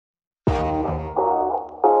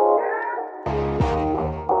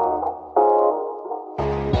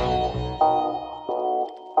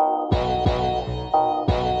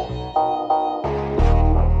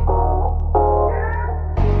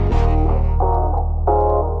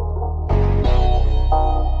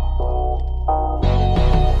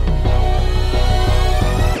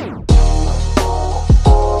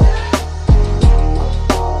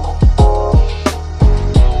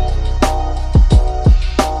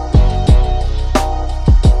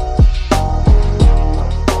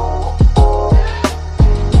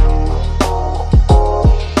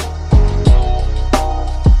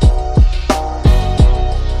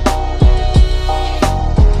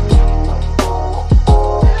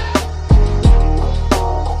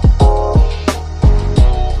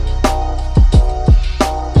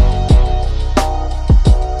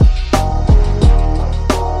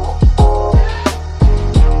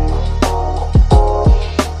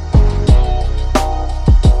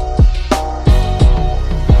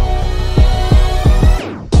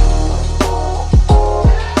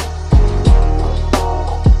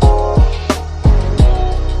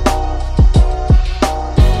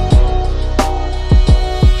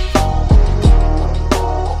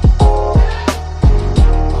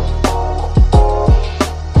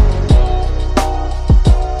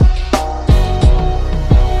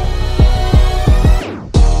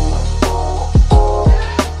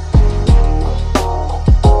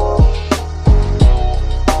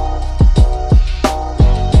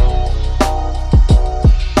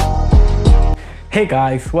Hey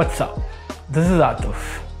guys, what's up? This is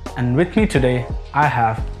Atuf, and with me today I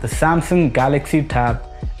have the Samsung Galaxy Tab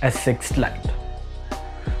S6 Lite.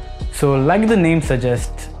 So like the name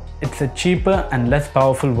suggests, it's a cheaper and less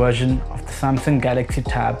powerful version of the Samsung Galaxy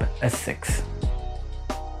Tab S6.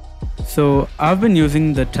 So I've been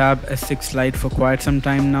using the Tab S6 Lite for quite some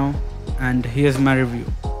time now, and here's my review.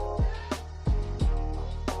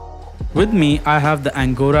 With me I have the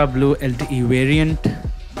Angora Blue LTE variant,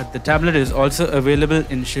 but the tablet is also available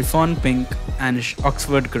in chiffon pink and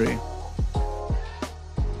Oxford grey.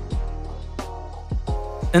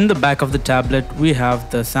 In the back of the tablet we have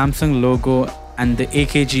the Samsung logo and the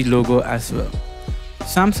AKG logo as well.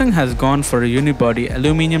 Samsung has gone for a unibody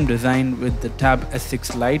aluminium design with the Tab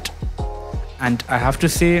S6 Lite, and I have to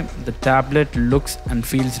say the tablet looks and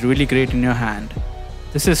feels really great in your hand.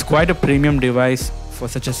 This is quite a premium device for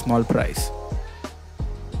such a small price.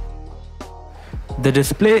 The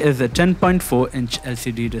display is a 10.4-inch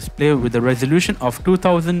LCD display with a resolution of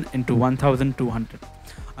 2000 x 1200.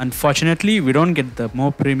 Unfortunately, we don't get the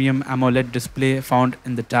more premium AMOLED display found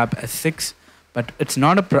in the Tab S6, but it's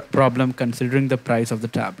not a problem considering the price of the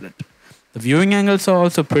tablet. The viewing angles are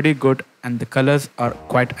also pretty good and the colors are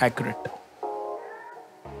quite accurate.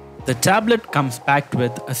 The tablet comes packed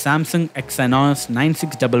with a Samsung Exynos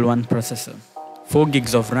 9611 processor, 4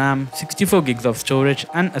 GB of RAM, 64 GB of storage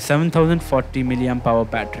and a 7040 mAh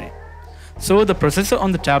battery. So the processor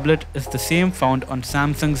on the tablet is the same found on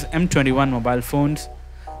Samsung's M21 mobile phones.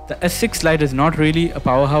 The S6 Lite is not really a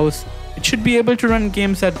powerhouse. It should be able to run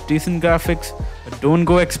games at decent graphics, but don't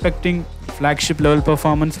go expecting flagship level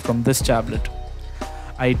performance from this tablet.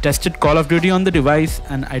 I tested Call of Duty on the device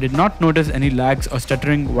and I did not notice any lags or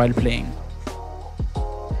stuttering while playing.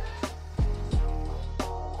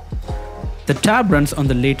 The tab runs on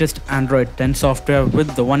the latest Android 10 software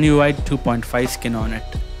with the One UI 2.5 skin on it.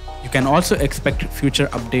 You can also expect future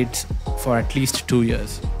updates for at least 2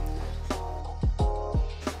 years.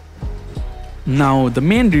 Now, the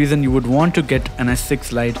main reason you would want to get an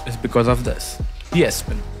S6 Lite is because of this, the S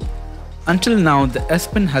Pen. Until now, the S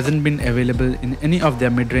Pen hasn't been available in any of their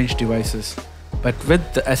mid-range devices, but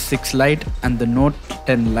with the S6 Lite and the Note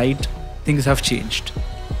 10 Lite, things have changed.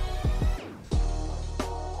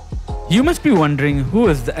 You must be wondering, who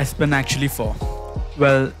is the S Pen actually for?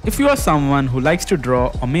 Well, if you are someone who likes to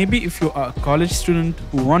draw, or maybe if you are a college student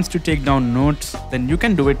who wants to take down notes, then you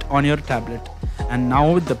can do it on your tablet. And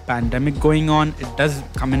now with the pandemic going on, it does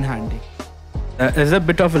come in handy. There is a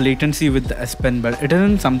bit of a latency with the S Pen, but it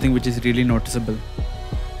isn't something which is really noticeable.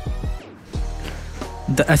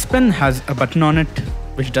 The S Pen has a button on it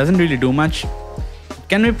which doesn't really do much. It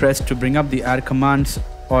can be pressed to bring up the air commands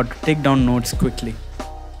or to take down notes quickly.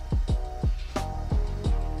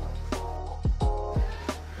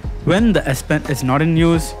 When the S Pen is not in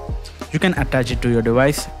use, you can attach it to your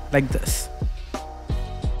device like this.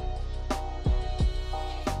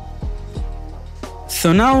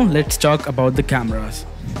 So now let's talk about the cameras.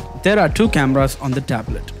 There are 2 cameras on the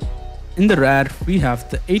tablet. In the rear we have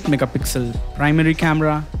the 8 megapixel primary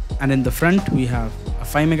camera, and in the front we have a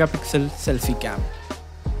 5 megapixel selfie cam.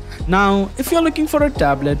 Now if you're looking for a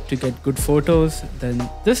tablet to get good photos, then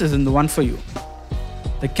this isn't the one for you.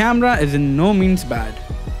 The camera is in no means bad.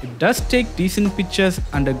 It does take decent pictures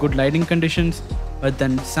under good lighting conditions, but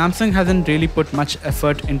then Samsung hasn't really put much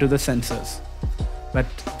effort into the sensors. But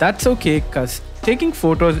that's okay, cause taking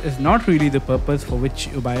photos is not really the purpose for which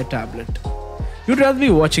you buy a tablet. You'd rather be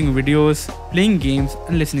watching videos, playing games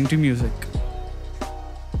and listening to music.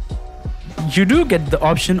 You do get the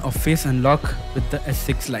option of face unlock with the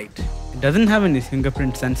S6 Lite. It doesn't have any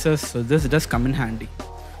fingerprint sensors, so this does come in handy.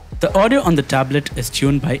 The audio on the tablet is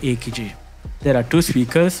tuned by AKG. There are 2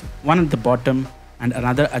 speakers, one at the bottom and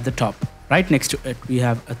another at the top. Right next to it we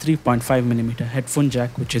have a 3.5mm headphone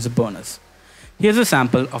jack, which is a bonus. Here's a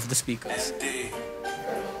sample of the speakers.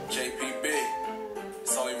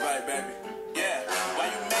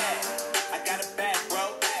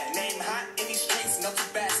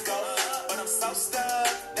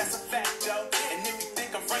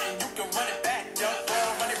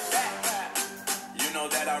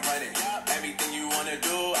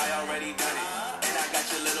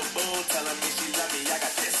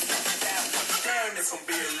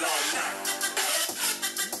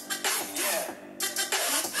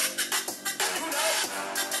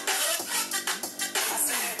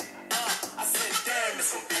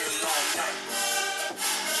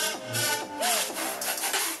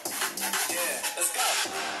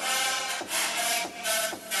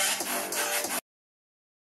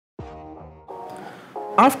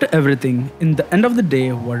 After everything, in the end of the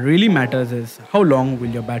day, what really matters is how long will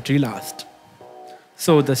your battery last.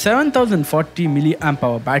 So the 7040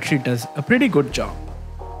 mAh battery does a pretty good job.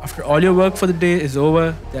 After all your work for the day is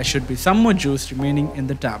over, there should be some more juice remaining in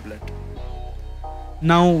the tablet.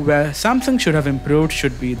 Now, where Samsung should have improved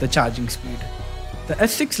should be the charging speed. The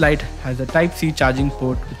S6 Lite has a Type-C charging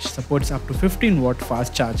port which supports up to 15-watt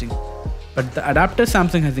fast charging, but the adapter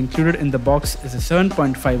Samsung has included in the box is a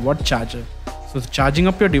 7.5-watt charger, so charging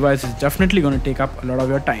up your device is definitely going to take up a lot of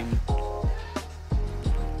your time.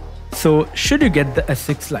 So, should you get the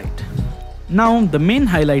S6 Lite? Now, the main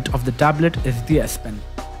highlight of the tablet is the S Pen.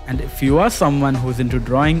 And if you are someone who's into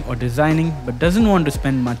drawing or designing but doesn't want to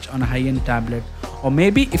spend much on a high-end tablet, or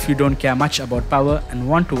maybe if you don't care much about power and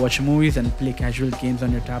want to watch movies and play casual games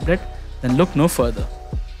on your tablet, then look no further.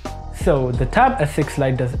 So the Tab S6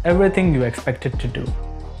 Lite does everything you expect it to do.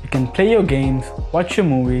 You can play your games, watch your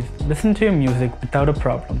movies, listen to your music without a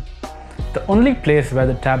problem. The only place where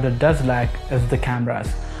the tablet does lag is the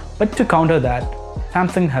cameras. But to counter that,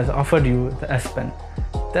 Samsung has offered you the S Pen.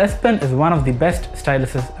 The S Pen is one of the best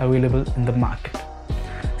styluses available in the market.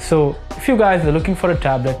 So if you guys are looking for a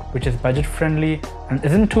tablet which is budget friendly and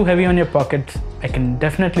isn't too heavy on your pockets, I can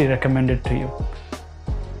definitely recommend it to you.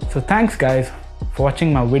 So thanks guys for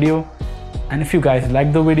watching my video, and if you guys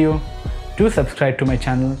like the video, do subscribe to my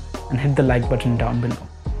channel and hit the like button down below.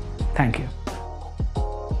 Thank you.